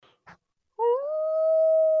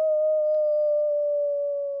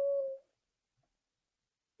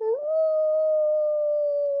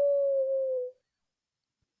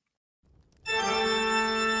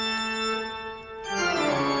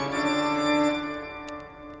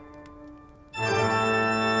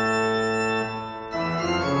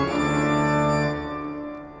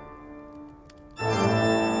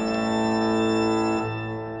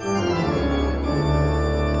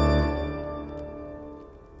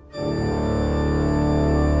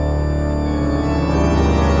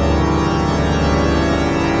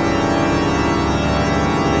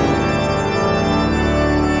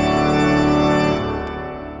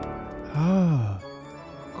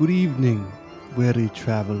Good evening, weary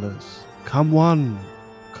travelers. Come one,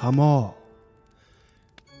 come all,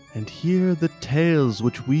 and hear the tales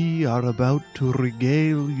which we are about to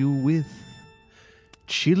regale you with.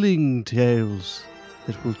 Chilling tales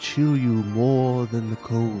that will chill you more than the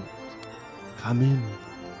cold. Come in,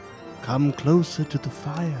 come closer to the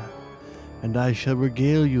fire, and I shall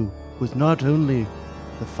regale you with not only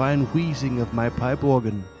the fine wheezing of my pipe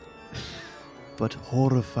organ, but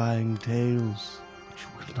horrifying tales which you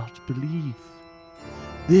will not believe.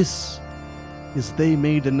 This is They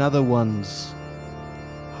Made Another One's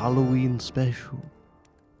Halloween special.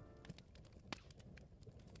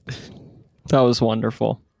 That was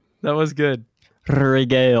wonderful. That was good.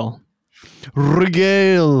 Regale.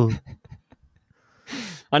 Regale!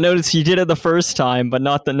 I noticed you did it the first time, but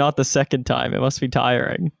not the second time. It must be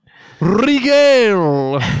tiring.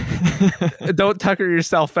 Regale! Don't tucker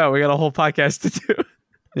yourself out. We got a whole podcast to do.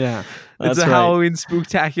 Yeah. It's a right. Halloween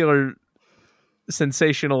spooktacular,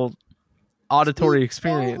 sensational auditory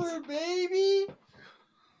experience. Over, baby!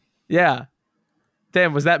 Yeah.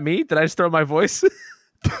 Damn, was that me? Did I just throw my voice?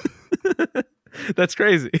 That's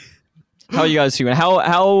crazy. How are you guys doing?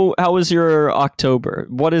 How was your October?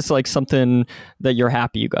 What is like something that you're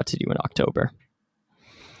happy you got to do in October?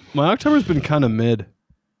 My October's been kind of mid.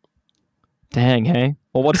 Dang, hey.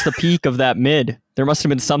 Well, what's the peak of that mid? There must have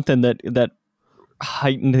been something that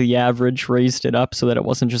heightened the average, raised it up so that it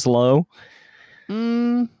wasn't just low. I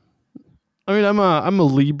mean, I'm a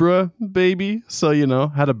Libra baby, so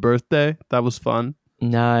had a birthday. That was fun.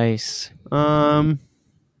 Nice. Other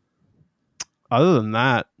than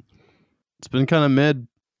that, it's been kind of mid.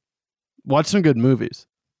 Watch some good movies.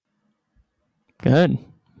 Good.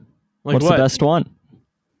 Like What's what? the best one?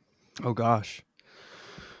 Oh gosh.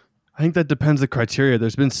 I think that depends the criteria.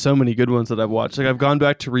 There's been so many good ones that I've watched. Like I've gone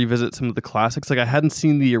back to revisit some of the classics. Like I hadn't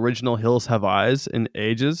seen the original Hills Have Eyes in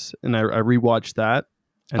ages, and I rewatched that.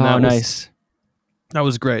 And Nice. That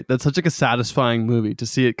was great. That's such like a satisfying movie to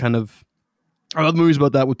see it kind of. I love movies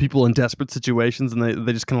about that with people in desperate situations and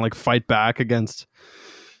they just kind of like fight back against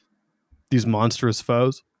these monstrous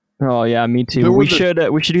foes. Oh yeah, me But too. we're We the-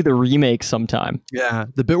 should do the remake sometime. Yeah,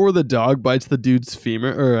 the bit where the dog bites the dude's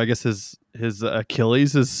femur, or I guess his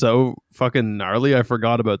Achilles, is so fucking gnarly. I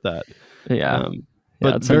forgot about that. Yeah.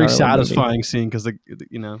 But it's a very gnarly satisfying scene because the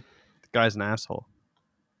guy's an asshole.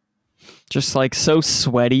 Just like so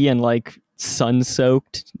sweaty and like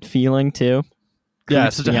sun-soaked feeling too. Yeah,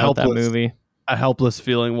 Creeps such a me out, that helpless movie. a helpless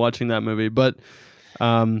feeling watching that movie, but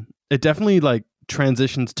it definitely like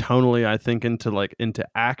transitions tonally, I think, into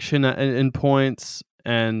action in points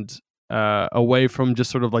and away from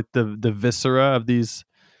just sort of like the viscera of these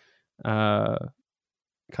kind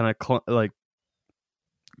of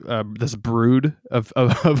this brood of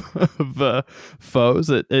foes.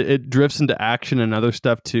 It drifts into action and other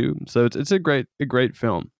stuff too. So it's a great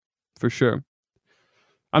film for sure.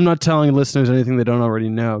 I'm not telling listeners anything they don't already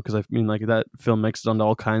know because I mean, like that film makes it onto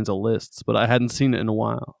all kinds of lists, but I hadn't seen it in a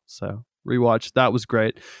while, so rewatch. That was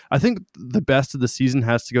great. I think the best of the season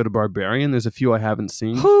has to go to Barbarian. There's a few I haven't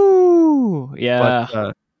seen, Whoo! Yeah.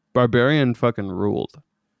 but Barbarian fucking ruled.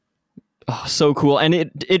 Oh, so cool. And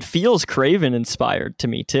it feels Craven inspired to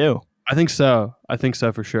me too. I think so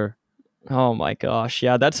for sure. Oh my gosh.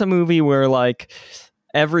 Yeah, that's a movie where like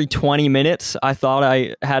every 20 minutes I thought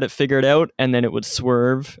I had it figured out, and then it would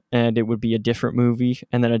swerve and it would be a different movie,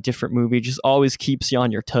 and then a different movie. Just always keeps you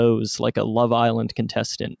on your toes like a Love Island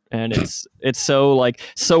contestant. And it's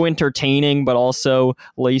so entertaining, but also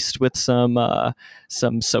laced with some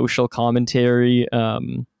social commentary.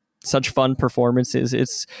 Such fun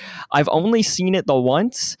performances. I've only seen it the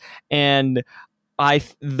once, and I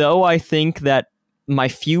think that my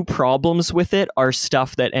few problems with it are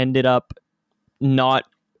stuff that ended up not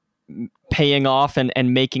paying off and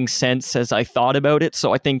making sense as I thought about it.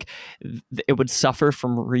 So I think it would suffer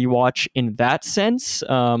from rewatch in that sense,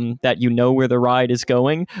 that where the ride is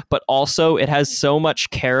going, but also it has so much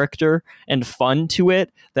character and fun to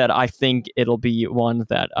it that I think it'll be one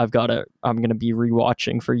that I'm going to be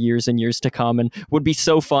rewatching for years and years to come, and would be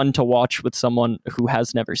so fun to watch with someone who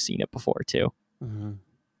has never seen it before too. Mm-hmm.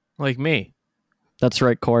 Like me. That's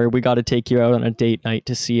right, Corey. We got to take you out on a date night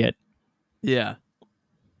to see it. Yeah.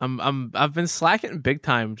 I've been slacking big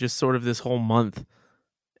time just sort of this whole month,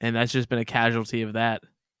 and that's just been a casualty of that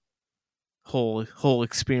whole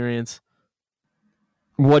experience.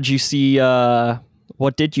 What'd you see?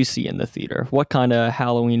 What did you see in the theater? What kind of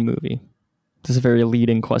Halloween movie? This is a very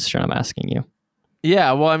leading question I'm asking you.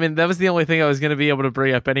 Yeah, well, I mean, that was the only thing I was going to be able to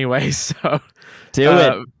bring up anyway, so Do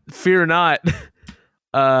it. Fear not.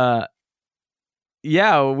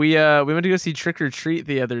 Yeah, we went to go see Trick or Treat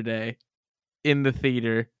the other day. in the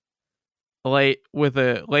theater, late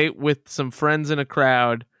with some friends in a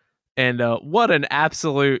crowd, and what an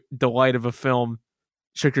absolute delight of a film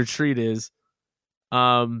Trick or Treat is.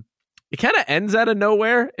 It kind of ends out of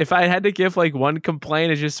nowhere. If I had to give like one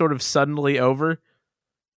complaint, it's just sort of suddenly over.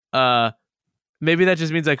 Maybe that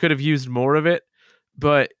just means I could have used more of it.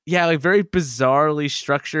 But yeah, like very bizarrely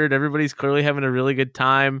structured. Everybody's clearly having a really good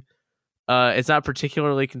time. It's not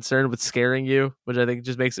particularly concerned with scaring you, which I think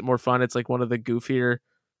just makes it more fun. It's like one of the goofier,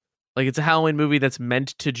 like it's a Halloween movie that's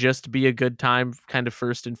meant to just be a good time, kind of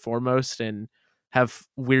first and foremost, and have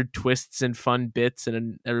weird twists and fun bits,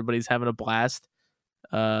 and everybody's having a blast.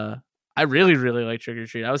 I really, really like Trick or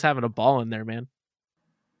Treat. I was having a ball in there, man.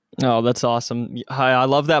 Oh, that's awesome. I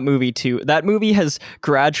love that movie too. That movie has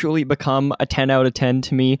gradually become a 10 out of 10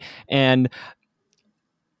 to me, and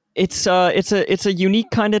it's a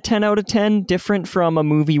unique kind of 10 out of 10, different from a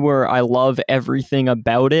movie where I love everything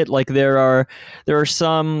about it. Like there are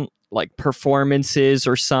some like performances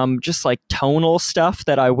or some just like tonal stuff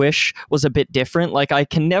that I wish was a bit different. Like I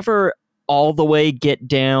can never all the way get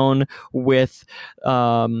down with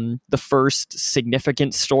the first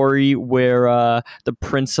significant story where the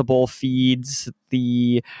principal feeds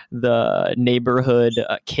the neighborhood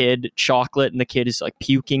kid chocolate and the kid is like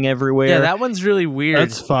puking everywhere. Yeah, that one's really weird.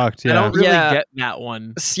 That's fucked. Yeah. I don't really get that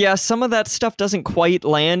one. Yeah, some of that stuff doesn't quite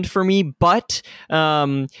land for me, but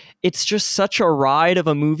it's just such a ride of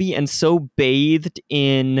a movie and so bathed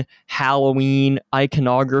in Halloween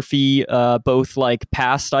iconography, both like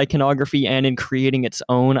past iconography and in creating its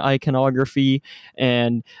own iconography.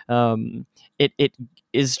 And it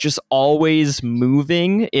is just always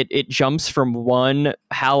moving. It jumps from one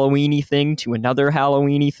Halloween-y thing to another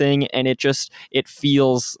Halloween-y thing, and it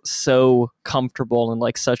feels so comfortable and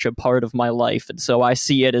like such a part of my life. And so I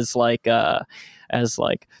see it as like a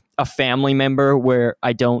family member where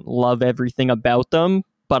I don't love everything about them,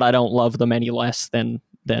 but I don't love them any less than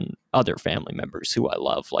other family members who I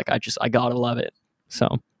love. Like I gotta love it.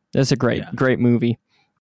 So it's a great movie.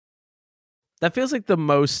 That feels like the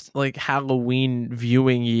most like Halloween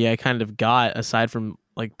viewing I kind of got, aside from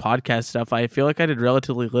like podcast stuff. I feel like I did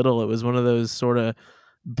relatively little. It was one of those sort of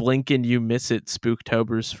blink and you miss it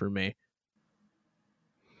Spooktobers for me.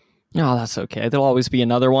 Oh, that's okay. There'll always be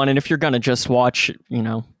another one. And if you're going to just watch,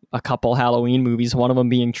 a couple Halloween movies, one of them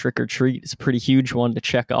being Trick or Treat, is a pretty huge one to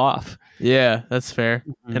check off. Yeah, that's fair.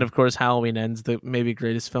 Mm-hmm. And of course, Halloween Ends, the maybe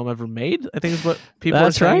greatest film ever made, I think is what people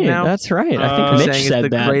are saying now. That's right. I think Mitch said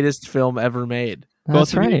it's the greatest film ever made.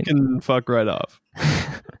 That's right. You can fuck right off.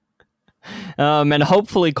 And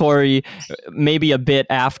hopefully, Corey, maybe a bit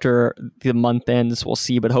after the month ends, we'll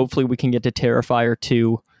see, but hopefully we can get to Terrifier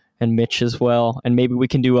 2 and Mitch as well. And maybe we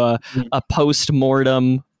can do a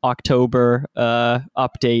post-mortem October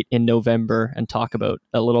update in November and talk about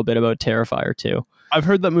a little bit about Terrifier 2. I've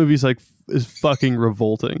heard that movie's is fucking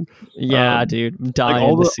revolting. Yeah, dude, I'm dying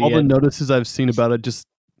all to see all it. the notices I've seen about it,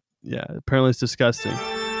 apparently it's disgusting.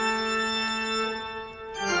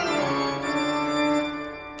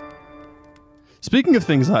 Speaking of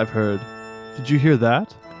things I've heard, did you hear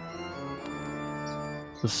that?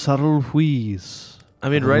 The subtle wheeze. I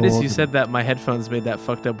mean, right as you said that, my headphones made that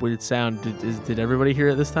fucked up weird sound. Did everybody hear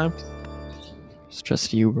it this time? It's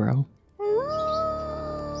just you, bro.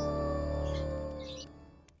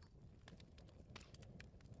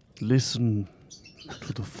 Listen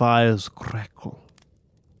to the fire's crackle.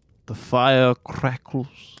 The fire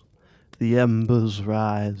crackles, the embers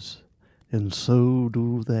rise, and so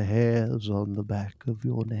do the hairs on the back of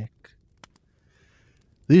your neck.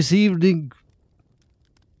 This evening,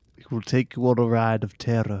 we will take you on a ride of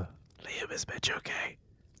terror. Liam, is Mitch okay?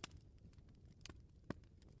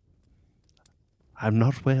 I'm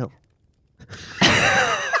not well.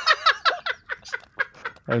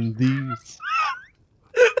 And these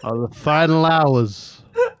are the final hours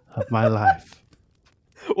of my life.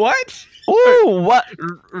 What? Oh, what?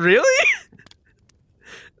 Really?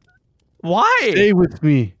 Why? Stay with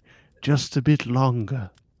me just a bit longer,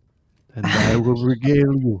 and I will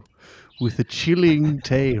regale you with a chilling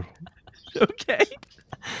tale. Okay.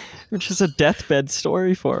 Which is a deathbed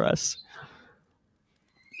story for us.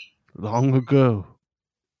 Long ago,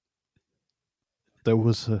 there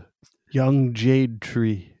was a young jade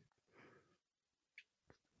tree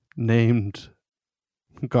named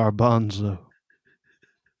Garbanzo.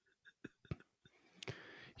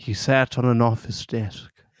 He sat on an office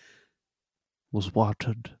desk, was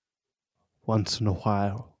watered once in a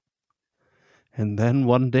while, and then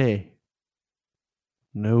one day,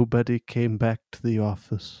 nobody came back to the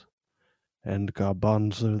office, and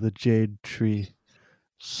Garbanzo the jade tree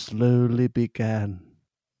slowly began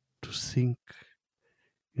to sink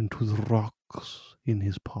into the rock cooks in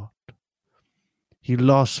his pot. He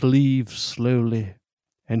lost leaves slowly,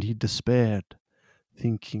 and he despaired,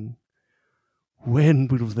 thinking, when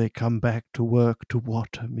will they come back to work to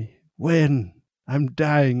water me? When? I'm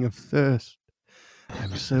dying of thirst.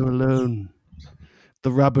 I'm so alone.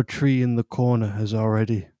 The rubber tree in the corner has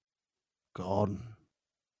already gone.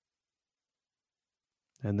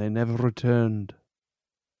 And they never returned.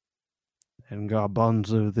 And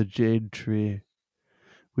Garbanzo the jade tree,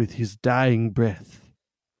 with his dying breath,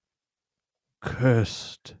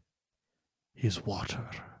 cursed his water.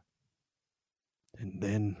 And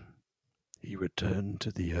then he returned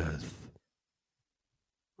to the earth.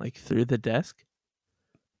 Like through the desk?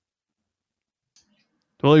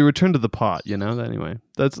 Well, he returned to the pot, anyway.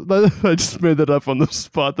 I just made that up on the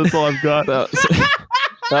spot. That's all I've got.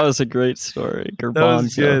 That was a great story. Garbanzo. That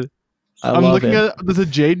was good. I'm looking at there's a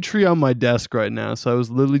jade tree on my desk right now, so I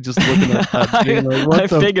was literally just looking at that being like, what I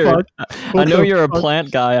the figured. fuck? I know you're a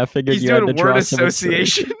plant guy. I figured He's you had doing to word draw some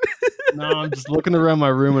association. No, I'm just looking around my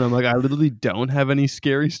room and I'm like, I literally don't have any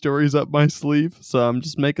scary stories up my sleeve, so I'm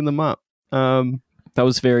just making them up. That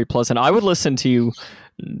was very pleasant. I would listen to you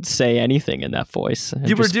say anything in that voice. And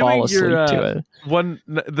You were just fall doing asleep your to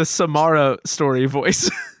it. the Samara story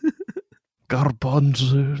voice.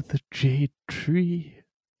 Garbanzo the jade tree.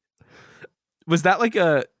 Was that like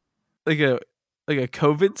a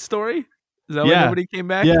COVID story? Is that why nobody came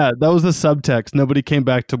back? Yeah, that was the subtext. Nobody came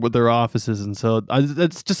back to their offices, and so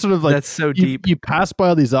it's just sort of like That's so deep. You pass by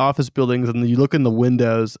all these office buildings, and you look in the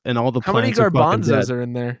windows, and all the How many plants are fucking garbanzos dead. are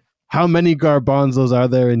in there? How many garbanzos are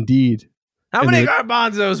there indeed? How And many it-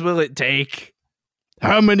 garbanzos will it take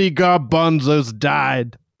How many garbanzos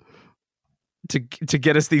died? to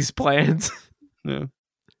get us these plans? Yeah.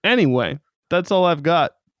 Anyway, that's all I've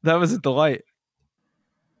got. That was a delight.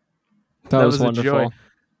 That was a wonderful.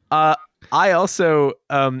 joy. I also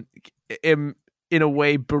am in a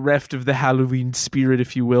way bereft of the Halloween spirit,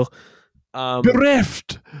 if you will.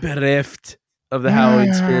 Bereft. Bereft of the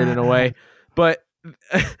Halloween spirit in a way. But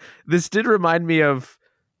this did remind me of,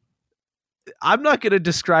 I'm not going to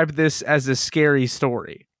describe this as a scary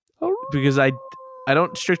story because I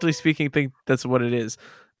don't strictly speaking think that's what it is,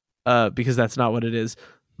 because that's not what it is.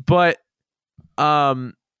 But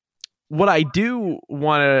what I do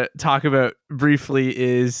want to talk about briefly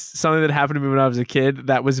is something that happened to me when I was a kid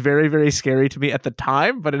that was very, very scary to me at the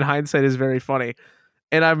time, but in hindsight is very funny.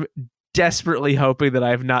 And I'm desperately hoping that I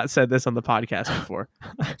have not said this on the podcast before.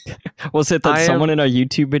 Was it that someone in a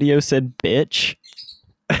YouTube video said bitch?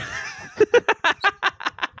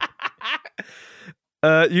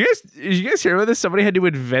 Did you guys hear about this? Somebody had to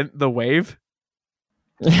invent the wave.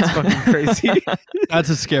 It's fucking crazy. That's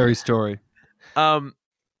a scary story.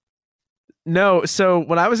 No, so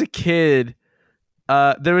when I was a kid,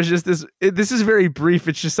 there was just this is very brief.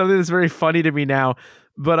 It's just something that's very funny to me now.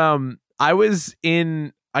 But I was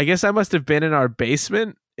I guess I must have been in our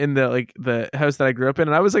basement in the house that I grew up in,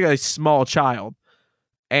 and I was like a small child.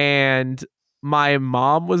 And my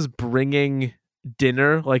mom was bringing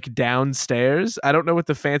dinner like downstairs. I don't know what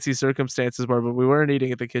the fancy circumstances were, but we weren't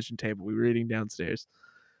eating at the kitchen table. We were eating downstairs.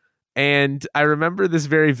 And I remember this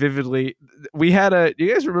very vividly. We had do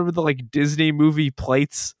you guys remember the like Disney movie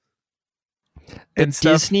plates? The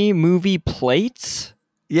Disney movie plates?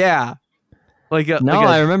 Yeah.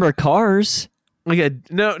 I remember Cars.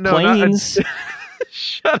 No, Planes.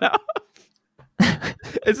 Shut up.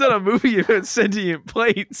 It's not a movie about sentient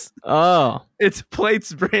plates. Oh. It's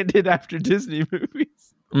plates branded after Disney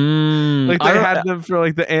movies. They had them for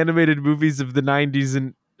like the animated movies of the 90s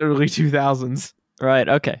and early 2000s. Right,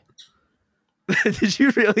 okay. Did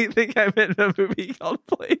you really think I meant a movie called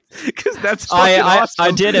Plates? Because that's awesome.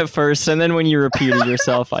 I did at first, and then when you repeated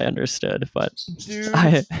yourself, I understood. But dude,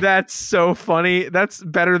 that's so funny. That's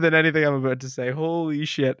better than anything I'm about to say. Holy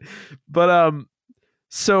shit! But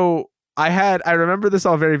so I remember this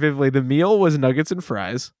all very vividly. The meal was nuggets and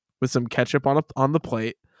fries with some ketchup on the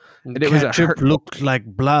plate, and it was looked like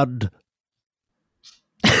blood.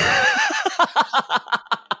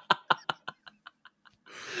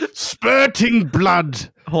 Spurting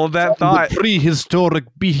blood. Hold that thought. The prehistoric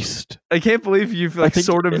beast. I can't believe you've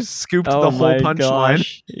scooped the whole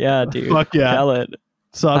punchline. Yeah, dude. Fuck yeah. Tell it.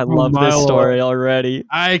 Saw I love this story already.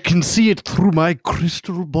 I can see it through my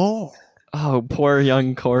crystal ball. Oh, poor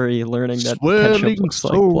young Corey learning that Swirling ketchup looks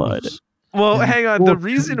like souls. blood. Well, hang on. The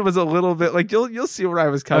reason was a little bit like you'll see where I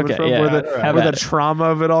was coming from, where the trauma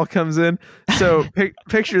of it all comes in. So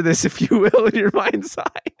picture this, if you will, in your mind's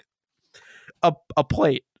eye. A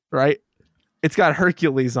plate, right? It's got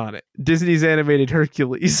Hercules on it. Disney's animated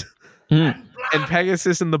Hercules. And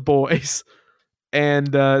Pegasus and the boys.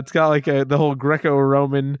 And it's got like the whole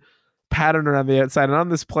Greco-Roman pattern around the outside. And on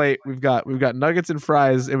this plate, we've got nuggets and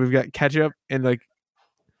fries, and we've got ketchup and like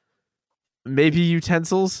maybe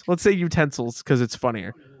utensils. Let's say utensils because it's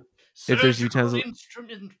funnier. If there's utensils,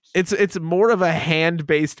 it's more of a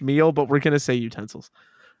hand-based meal, but we're gonna say utensils.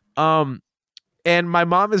 And my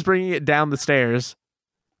mom is bringing it down the stairs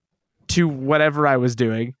to whatever I was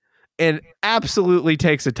doing, and absolutely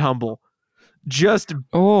takes a tumble. Just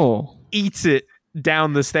eats it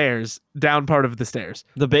down the stairs, down part of the stairs.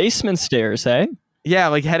 The basement stairs, eh? Yeah,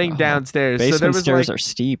 like heading downstairs. Basement so there was stairs like, are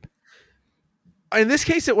steep. in this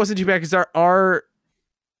case, it wasn't too bad because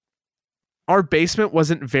our basement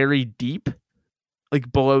wasn't very deep,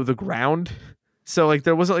 like below the ground. So like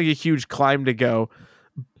there wasn't like a huge climb to go.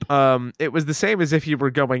 It was the same as if you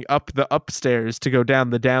were going up the upstairs to go down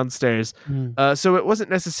the downstairs. So it wasn't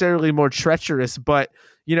necessarily more treacherous, but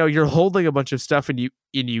you know, you're holding a bunch of stuff and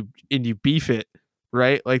you beef it,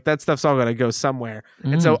 right? Like that stuff's all gonna go somewhere.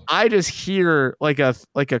 And so I just hear like a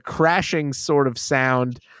crashing sort of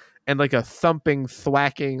sound and like a thumping,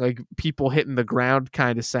 thwacking, like people hitting the ground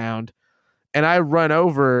kind of sound. And I run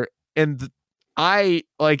over and I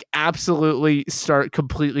like absolutely start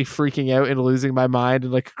completely freaking out and losing my mind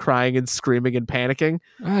and like crying and screaming and panicking.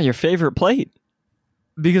 Your favorite plate.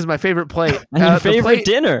 Because my favorite plate. And your favorite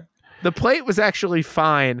dinner. The plate was actually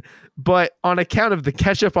fine, but on account of the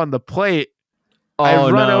ketchup on the plate, I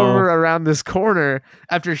run over around this corner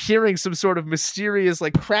after hearing some sort of mysterious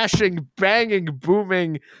like crashing, banging,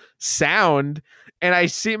 booming sound. And I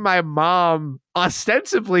see my mom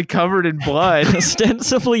ostensibly covered in blood.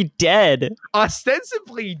 Ostensibly dead.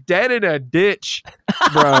 Ostensibly dead in a ditch,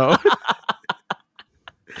 bro.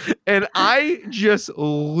 And I just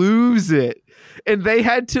lose it. And they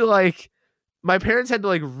had to like, my parents had to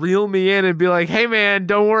like reel me in and be like, hey man,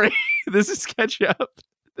 don't worry. This is ketchup.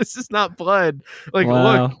 This is not blood. Like,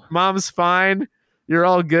 look, mom's fine. You're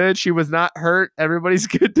all good. She was not hurt. Everybody's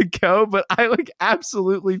good to go. But I like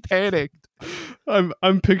absolutely panicked.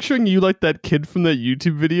 I'm picturing you like that kid from that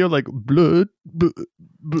YouTube video, like blood.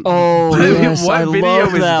 Oh, yes, what I video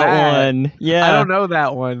love is that one. Yeah, I don't know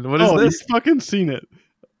that one. What is this? You've fucking seen it.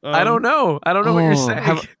 I don't know. I don't know what you're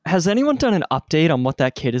saying. Has anyone done an update on what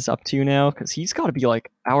that kid is up to now? Because he's got to be like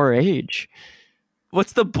our age.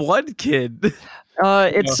 What's the blood kid?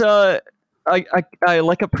 It's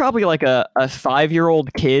probably like a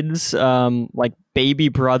 5-year-old kid's like baby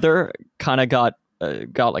brother kind of got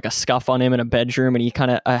like a scuff on him in a bedroom, and he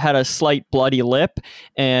kind of had a slight bloody lip,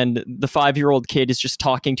 and the 5-year-old kid is just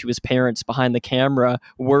talking to his parents behind the camera,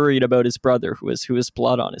 worried about his brother who has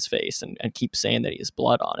blood on his face, and keeps saying that he has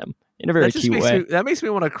blood on him in a very cute way. That makes me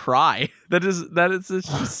want to cry. That is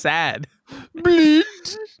just sad.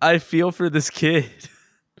 I feel for this kid.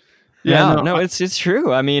 It's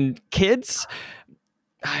true. I mean, kids,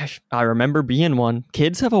 I remember being one.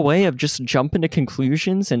 Kids have a way of just jumping to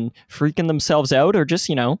conclusions and freaking themselves out, or just,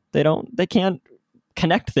 they can't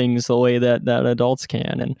connect things the way that adults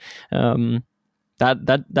can. And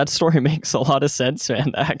that story makes a lot of sense,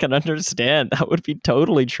 man. I can understand. That would be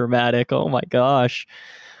totally traumatic. Oh my gosh.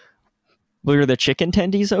 Were the chicken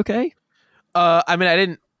tendies okay? I mean, I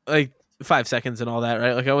didn't like 5 seconds and all that,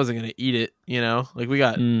 right? Like I wasn't gonna eat it, Like we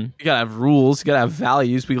gotta have rules, you gotta have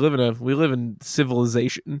values. We live in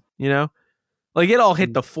civilization, Like it all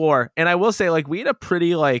hit the floor, and I will say, like we had a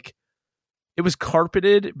pretty like, it was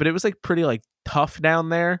carpeted, but it was like pretty like tough down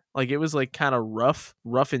there. Like it was like kind of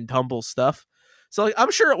rough and tumble stuff. So like,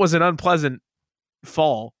 I'm sure it was an unpleasant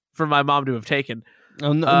fall for my mom to have taken.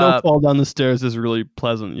 No fall down the stairs is really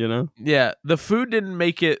pleasant, Yeah, the food didn't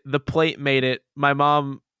make it. The plate made it. My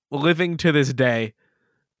mom, living to this day,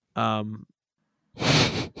 her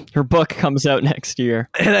book comes out next year,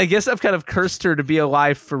 and I guess I've kind of cursed her to be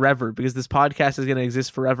alive forever, because this podcast is going to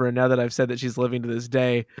exist forever. And now that I've said that she's living to this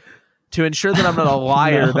day, to ensure that I'm not a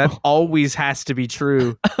liar, that always has to be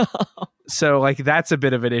true. So like that's a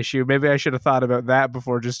bit of an issue. Maybe I should have thought about that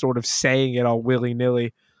before just sort of saying it all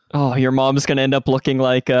willy-nilly. Oh, your mom's going to end up looking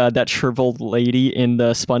like that shriveled lady in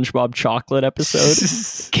the SpongeBob chocolate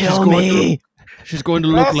episode. Kill me. She's going to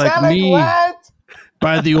look like me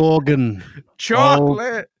by the organ.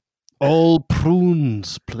 Chocolate. All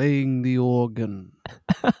prunes playing the organ.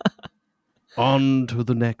 On to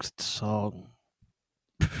the next song.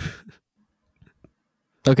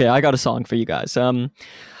 Okay, I got a song for you guys.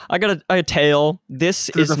 I got a tale. This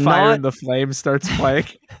Through is the fire not. and the flame starts playing.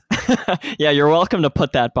 Yeah, you're welcome to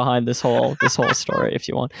put that behind this whole story if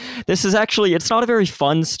you want. This is actually, it's not a very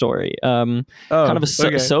fun story. Kind of a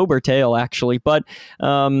sober tale actually, but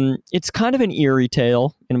it's kind of an eerie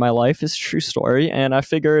tale in my life. It's a true story, and I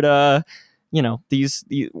figured,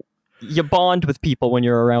 you bond with people when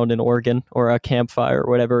you're around an organ or a campfire or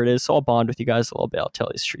whatever it is. So I'll bond with you guys a little bit. I'll tell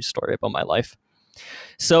you this true story about my life.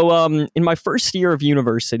 So in my first year of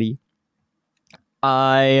university,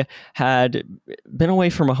 I had been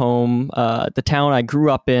away from home. The town I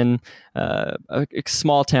grew up in, a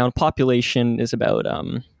small town, population is about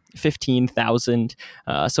 15,000.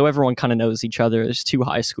 So everyone kind of knows each other. There's 2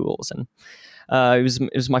 high schools, and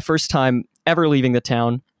it was my first time ever leaving the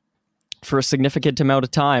town for a significant amount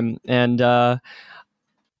of time. And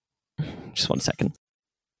just one second.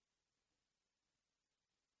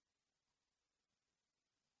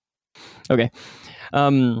 Okay.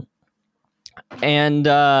 And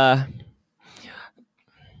a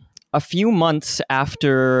few months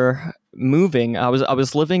after moving, I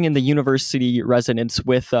was living in the university residence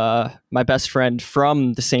with my best friend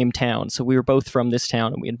from the same town. So we were both from this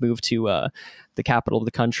town, and we had moved to the capital of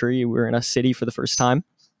the country. We were in a city for the first time,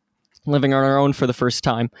 living on our own for the first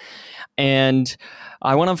time. And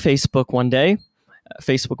I went on Facebook one day.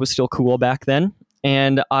 Facebook was still cool back then.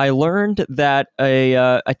 And I learned that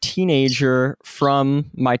a teenager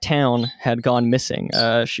from my town had gone missing.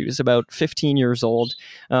 She was about 15 years old.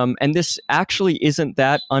 And this actually isn't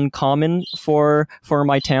that uncommon for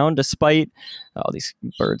my town, despite... Oh, these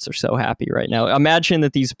birds are so happy right now. Imagine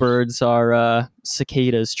that these birds are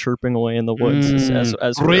cicadas chirping away in the woods as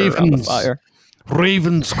we're around the fire.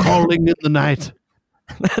 Ravens calling in the night.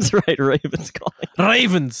 That's right, ravens calling.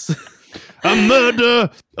 Ravens! A murder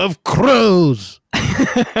of crows.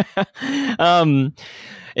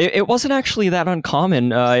 It wasn't actually that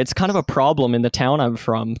uncommon. It's kind of a problem in the town I'm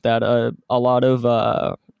from that a lot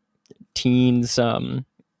of teens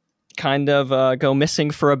kind of go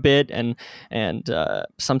missing for a bit, and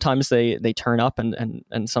sometimes they turn up,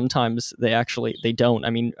 and sometimes they don't. I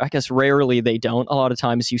mean, I guess rarely they don't. A lot of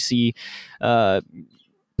times you see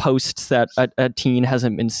posts that a teen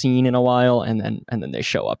hasn't been seen in a while, and then they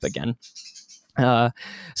show up again.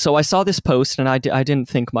 So I saw this post, and I didn't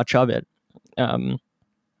think much of it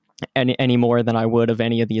any more than I would of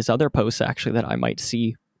any of these other posts, actually, that I might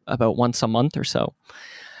see about once a month or so.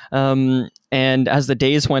 And as the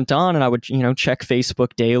days went on, and I would check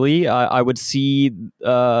Facebook daily, I would see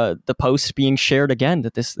the post being shared again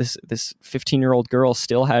that this 15-year-old girl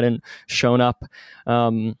still hadn't shown up.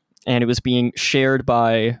 And it was being shared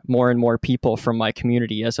by more and more people from my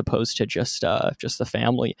community, as opposed to just the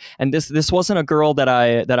family. And this wasn't a girl that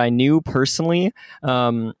I knew personally.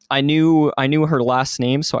 I knew her last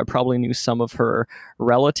name, so I probably knew some of her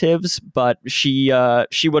relatives. But she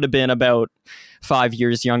would have been about 5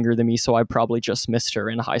 years younger than me, so I probably just missed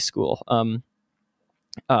her in high school.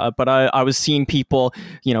 But I was seeing people,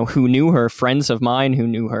 who knew her, friends of mine who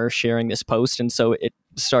knew her, sharing this post, and so it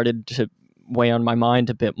started to weigh on my mind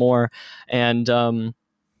a bit more. And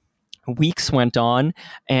weeks went on,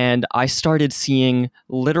 and I started seeing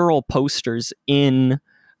literal posters in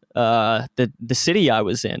the city I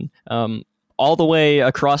was in, all the way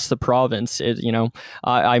across the province.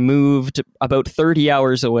 I moved about 30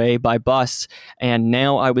 hours away by bus, and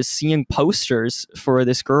now I was seeing posters for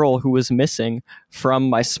this girl who was missing from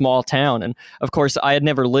my small town. And of course, I had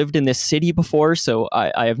never lived in this city before, so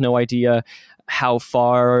I have no idea how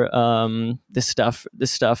far this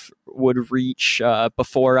stuff would reach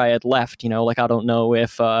before I had left. I don't know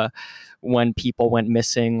if when people went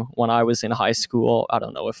missing when I was in high school, I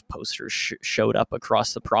don't know if posters showed up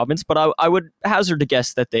across the province, but I would hazard to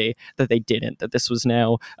guess that they didn't. That this was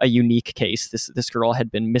now a unique case. This girl had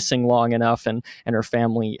been missing long enough, and her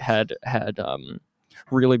family had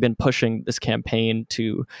really been pushing this campaign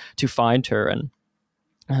to find her.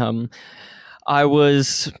 And I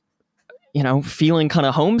was feeling kind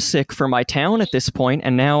of homesick for my town at this point,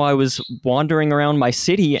 and now I was wandering around my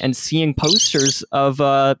city and seeing posters of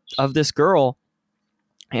this girl,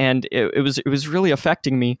 and it was really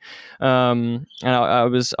affecting me. And I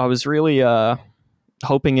was really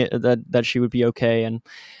hoping that she would be okay. And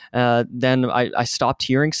then I stopped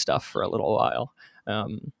hearing stuff for a little while.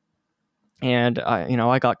 And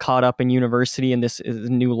I got caught up in university and this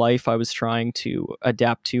new life I was trying to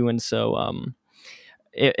adapt to, and so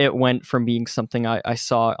it went from being something I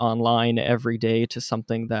saw online every day to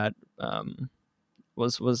something that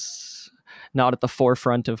was not at the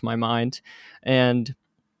forefront of my mind. And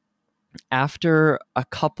after a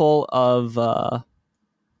couple of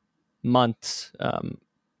months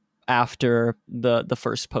after the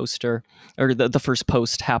first poster, or the first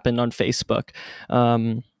post happened on Facebook,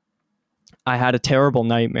 I had a terrible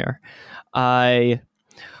nightmare. I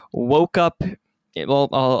woke up. Well,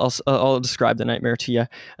 I'll describe the nightmare to you.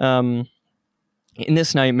 in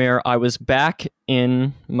this nightmare, I was back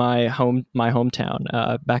in my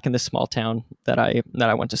hometown, back in this small town that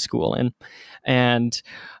I went to school in, and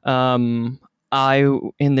I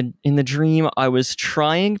in the dream I was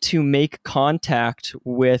trying to make contact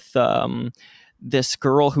with this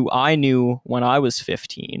girl who I knew when I was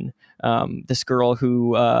 15. This girl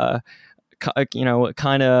who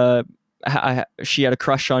kind of. She had a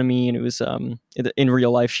crush on me, and it was in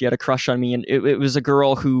real life. She had a crush on me, and it was a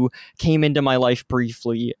girl who came into my life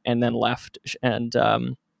briefly and then left. And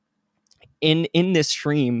in this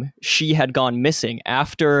dream, she had gone missing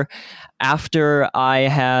after I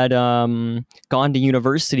had gone to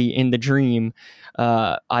university. In the dream,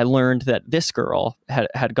 I learned that this girl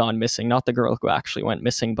had gone missing. Not the girl who actually went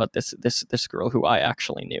missing, but this girl who I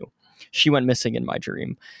actually knew. She went missing in my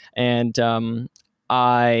dream, and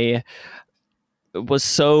I was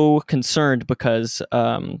so concerned because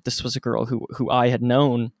this was a girl who I had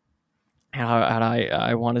known, and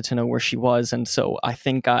I wanted to know where she was, and so I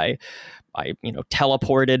think I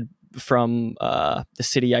teleported from the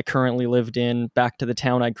city I currently lived in back to the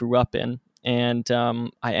town I grew up in, and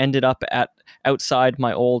I ended up outside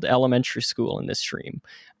my old elementary school in this dream,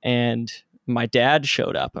 and my dad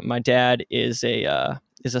showed up. My dad is a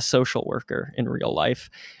social worker in real life,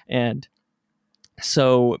 and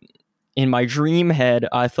so in my dream head,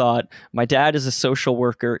 I thought my dad is a social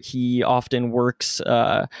worker. He often works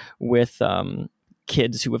with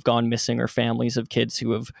kids who have gone missing, or families of kids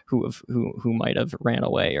who might have ran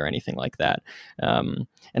away or anything like that. And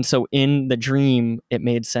so in the dream, it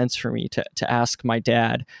made sense for me to ask my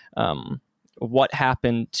dad what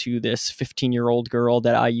happened to this 15-year-old girl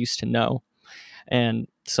that I used to know. And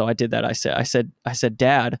so I did that. I said,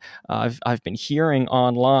 Dad, I've been hearing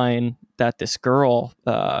online that this girl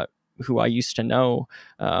who I used to know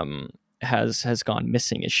has gone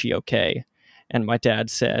missing. Is she okay? And my dad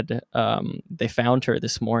said, they found her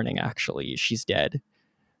this morning. Actually, she's dead.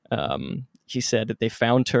 He said that they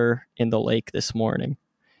found her in the lake this morning,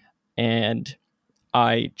 and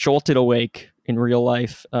I jolted awake in real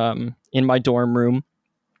life in my dorm room,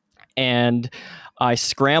 and I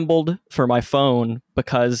scrambled for my phone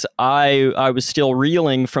because I was still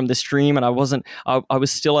reeling from this dream, and I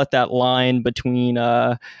was still at that line between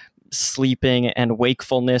sleeping and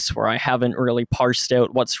wakefulness where I haven't really parsed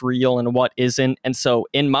out what's real and what isn't. And so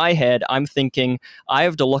in my head, I'm thinking I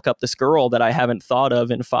have to look up this girl that I haven't thought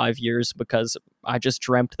of in 5 years because I just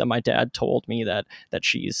dreamt that my dad told me that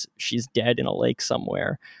she's dead in a lake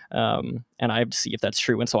somewhere. And I have to see if that's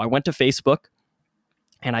true. And so I went to Facebook,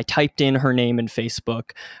 and I typed in her name in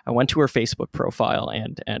Facebook. I went to her Facebook profile,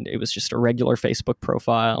 and it was just a regular Facebook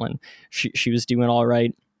profile, and she was doing all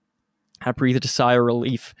right. I breathed a sigh of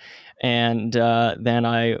relief, and then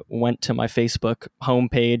I went to my Facebook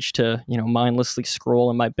homepage to mindlessly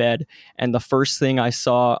scroll in my bed, and the first thing I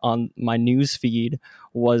saw on my news feed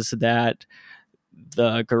was that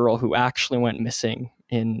the girl who actually went missing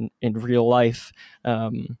in real life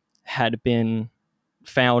had been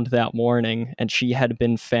found that morning, and she had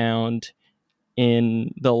been found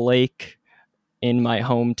in the lake in my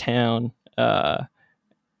hometown,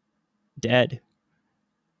 dead.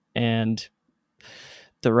 And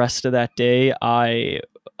the rest of that day, I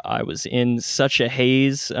was in such a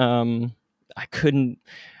haze. I couldn't.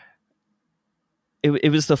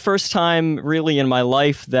 It was the first time really in my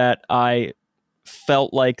life that I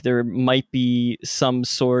felt like there might be some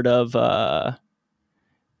sort of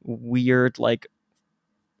weird, like,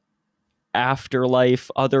 afterlife,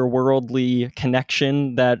 otherworldly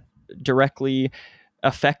connection that directly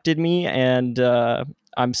affected me, and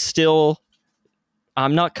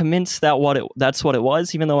I'm not convinced that that's what it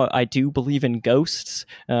was, even though I do believe in ghosts.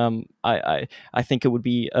 I think it would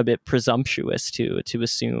be a bit presumptuous to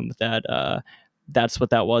assume that that's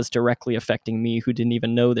what that was, directly affecting me, who didn't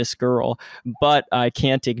even know this girl. But I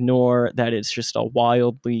can't ignore that it's just a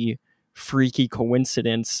wildly freaky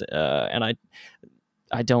coincidence, and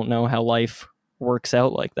I don't know how life works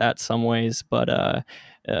out like that some ways, but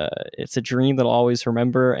it's a dream that I'll always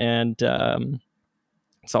remember, and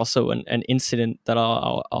it's also an incident that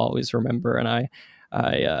I'll always remember. And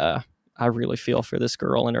I really feel for this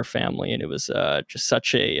girl and her family, and it was just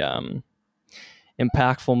such a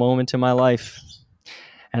impactful moment in my life.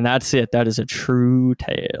 And that's it. That is a true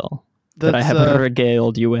tale that I have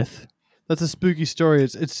regaled you with. That's a spooky story.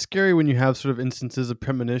 It's scary when you have sort of instances of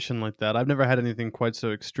premonition like that. I've never had anything quite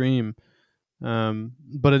so extreme,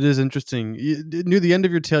 but it is interesting. Near the end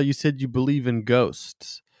of your tale, you said you believe in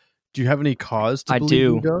ghosts. Do you have any cause to believe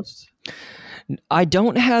in ghosts? I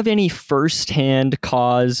don't have any firsthand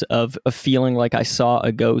cause of feeling like I saw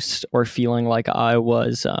a ghost or feeling like I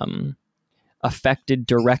was affected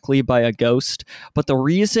directly by a ghost. But the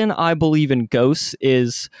reason I believe in ghosts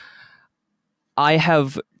is I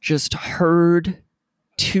have just heard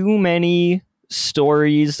too many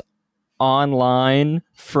stories online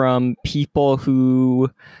from people who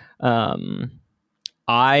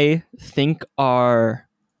I think are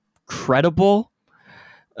credible,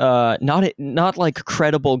 not like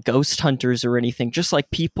credible ghost hunters or anything, just like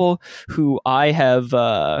people who I have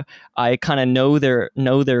I kind of know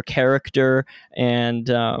their character, and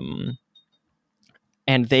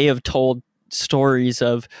they have told stories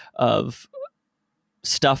of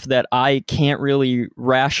stuff that I can't really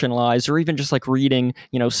rationalize, or even just like reading,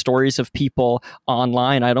 stories of people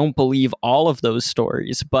online. I don't believe all of those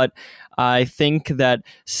stories, but I think that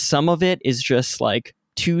some of it is just like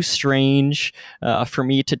too strange for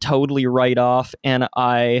me to totally write off. And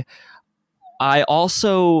I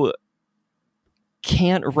also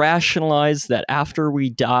can't rationalize that after we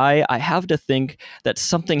die, I have to think that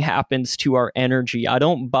something happens to our energy. I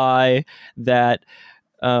don't buy that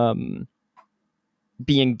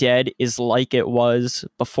being dead is like it was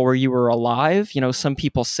before you were alive. Some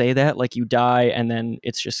people say that, like, you die and then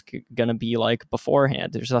it's just gonna be like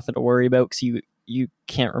beforehand. There's nothing to worry about because you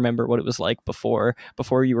can't remember what it was like before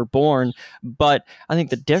you were born. But I think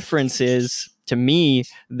the difference is, to me,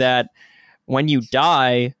 that when you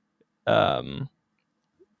die,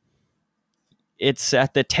 it's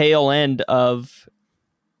at the tail end of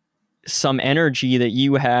some energy that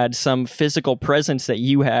you had, some physical presence that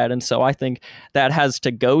you had. And so I think that has to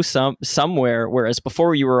go somewhere. Whereas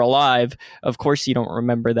before you were alive, of course you don't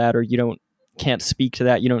remember that, or you can't speak to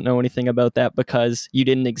that. You don't know anything about that because you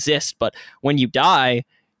didn't exist. But when you die,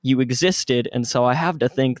 you existed. And so I have to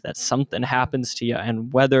think that something happens to you,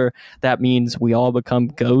 and whether that means we all become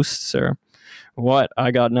ghosts or what, I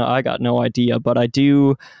got no idea. But I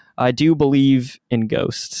do believe in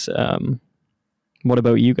ghosts. What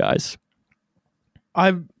about you guys?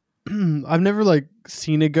 I've never like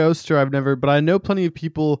seen a ghost, but I know plenty of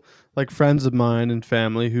people, like friends of mine and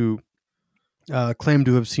family, who claim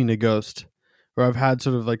to have seen a ghost, or I've had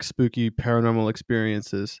sort of like spooky paranormal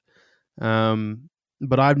experiences.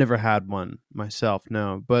 But I've never had one myself,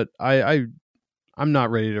 no. But I'm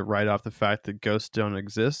not ready to write off the fact that ghosts don't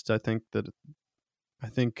exist. I think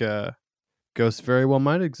ghosts very well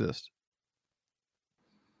might exist.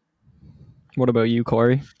 What about you,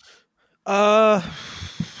 Corey? Similar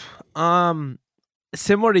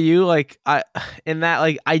to you, like I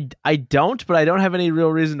don't, but I don't have any real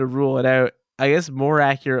reason to rule it out. I guess more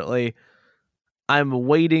accurately, I'm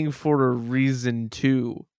waiting for a reason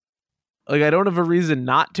to. Like, I don't have a reason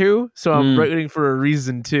not to, so I'm waiting for a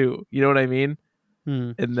reason to. You know what I mean?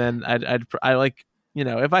 And then I like,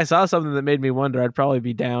 if I saw something that made me wonder, I'd probably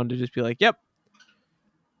be down to just be like, yep,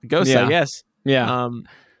 ghosts, I guess. Yeah.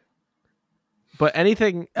 But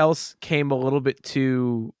anything else came a little bit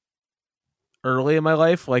too early in my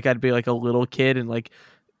life. Like, I'd be like a little kid and like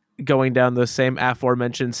going down the same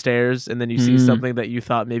aforementioned stairs, and then you see something that you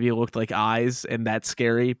thought maybe looked like eyes, and that's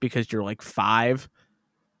scary because you're like 5.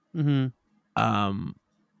 But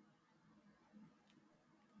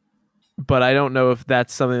I don't know if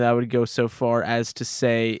that's something that I would go so far as to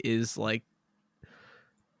say is like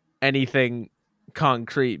anything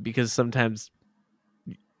concrete, because sometimes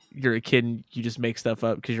you're a kid and you just make stuff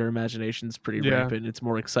up because your imagination's pretty rampant. It's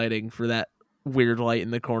more exciting for that weird light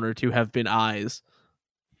in the corner to have been eyes.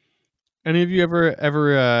 Any of you ever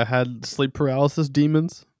had sleep paralysis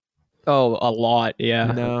demons? Oh, a lot. Yeah.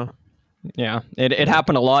 No. Yeah. It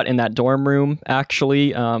happened a lot in that dorm room,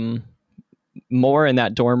 actually. More in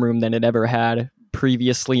that dorm room than it ever had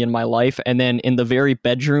previously in my life. And then in the very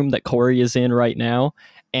bedroom that Corey is in right now,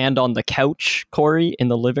 and on the couch, Corey, in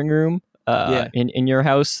the living room, in your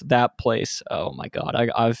house, that place, oh my god,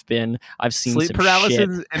 I've seen sleep some paralysis shit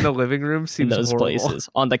in the living room seems in those horrible. places.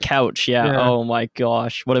 On the couch, oh my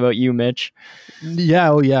gosh. What about you, Mitch?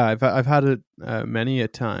 I've had it many a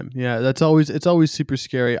time. It's always super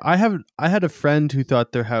scary. I had a friend who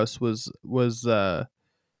thought their house was I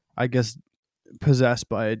guess possessed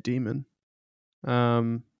by a demon.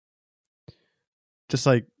 Just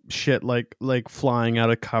like shit like flying out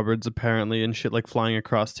of cupboards apparently, and shit like flying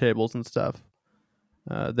across tables and stuff.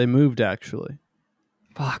 They moved, actually.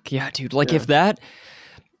 Fuck yeah, dude. Like, if that,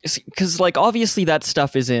 because like obviously that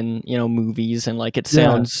stuff is in movies, and like it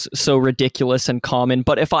sounds so ridiculous and common,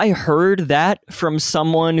 but if I heard that from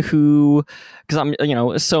someone who, because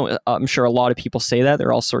I'm sure a lot of people say that there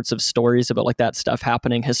are all sorts of stories about like that stuff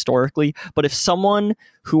happening historically, but if someone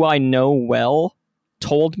who I know well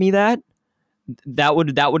told me that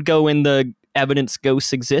would go in the evidence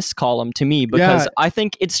ghosts exist column to me, because I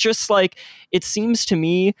think it's just like, it seems to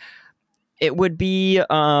me it would be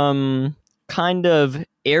kind of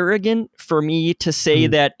arrogant for me to say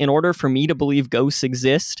that in order for me to believe ghosts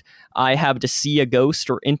exist, I have to see a ghost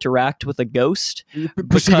or interact with a ghost.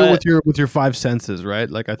 Perceive it with your five senses, right?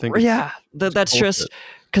 Like I think. Yeah, that's just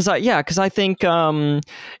because I think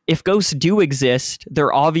if ghosts do exist,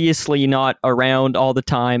 they're obviously not around all the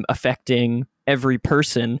time affecting every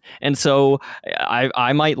person, and so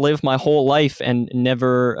I might live my whole life and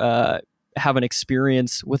never have an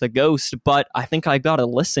experience with a ghost, but I think I gotta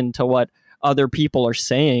listen to what other people are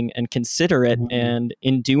saying and consider it, and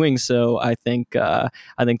in doing so, I think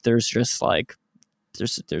there's just like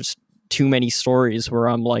there's too many stories where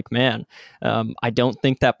I'm like, man, I don't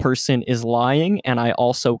think that person is lying, and I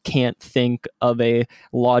also can't think of a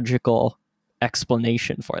logical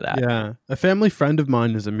explanation for that. Yeah, a family friend of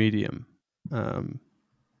mine is a medium.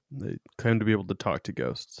 They claim to be able to talk to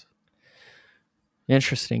ghosts.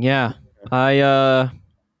 Interesting. Yeah, I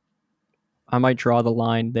might draw the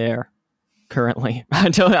line there. Currently, I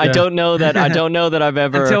don't know that I've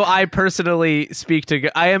ever. Until I personally speak to,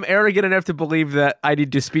 I am arrogant enough to believe that I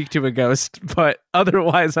need to speak to a ghost, but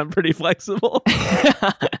otherwise, I'm pretty flexible.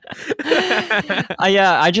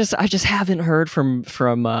 I just haven't heard from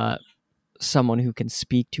someone who can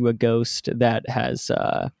speak to a ghost that has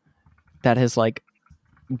like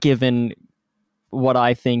given what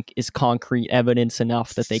I think is concrete evidence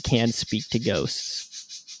enough that they can speak to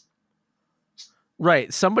ghosts.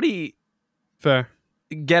 Right. Somebody. Fair.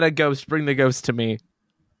 Get a ghost, bring the ghost to me.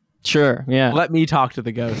 Sure, yeah. Let me talk to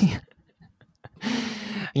the ghost.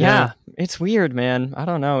 Yeah, it's weird, man. I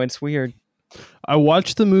don't know, it's weird. I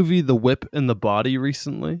watched the movie The Whip and the Body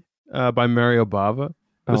recently by Mario Bava.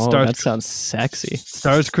 That sounds sexy.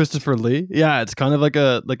 Stars Christopher Lee. Yeah, it's kind of like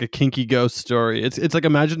a kinky ghost story. It's like,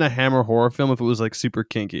 imagine a Hammer horror film if it was like super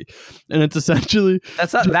kinky. And it's essentially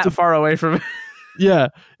that's not that far away from it. Yeah,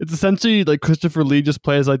 it's essentially like Christopher Lee just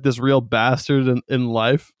plays like this real bastard in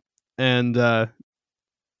life, and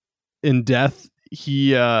in death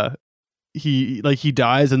he dies,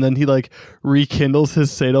 and then he like rekindles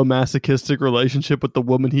his sadomasochistic relationship with the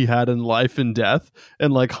woman he had in life and death,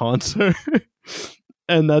 and like haunts her.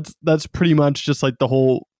 And that's pretty much just like the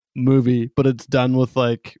whole movie, but it's done with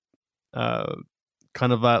like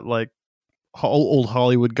kind of that like old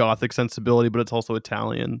Hollywood gothic sensibility, but it's also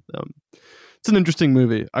Italian. It's an interesting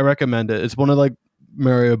movie. I recommend it. It's one of like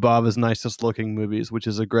Mario Bava's nicest looking movies, which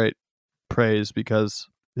is a great praise because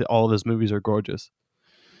all of his movies are gorgeous.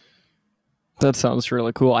 That sounds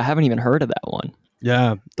really cool. I haven't even heard of that one.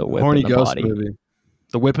 Yeah, The Whip horny and the ghost Body. movie.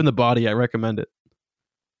 The Whip and the Body. I recommend it.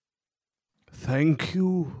 Thank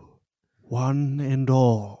you, one and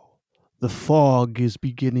all. The fog is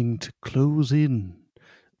beginning to close in.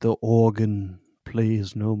 The organ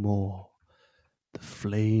plays no more. The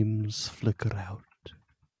flames flicker out.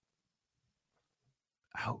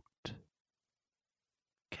 Out.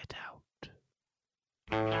 Get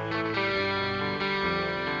out.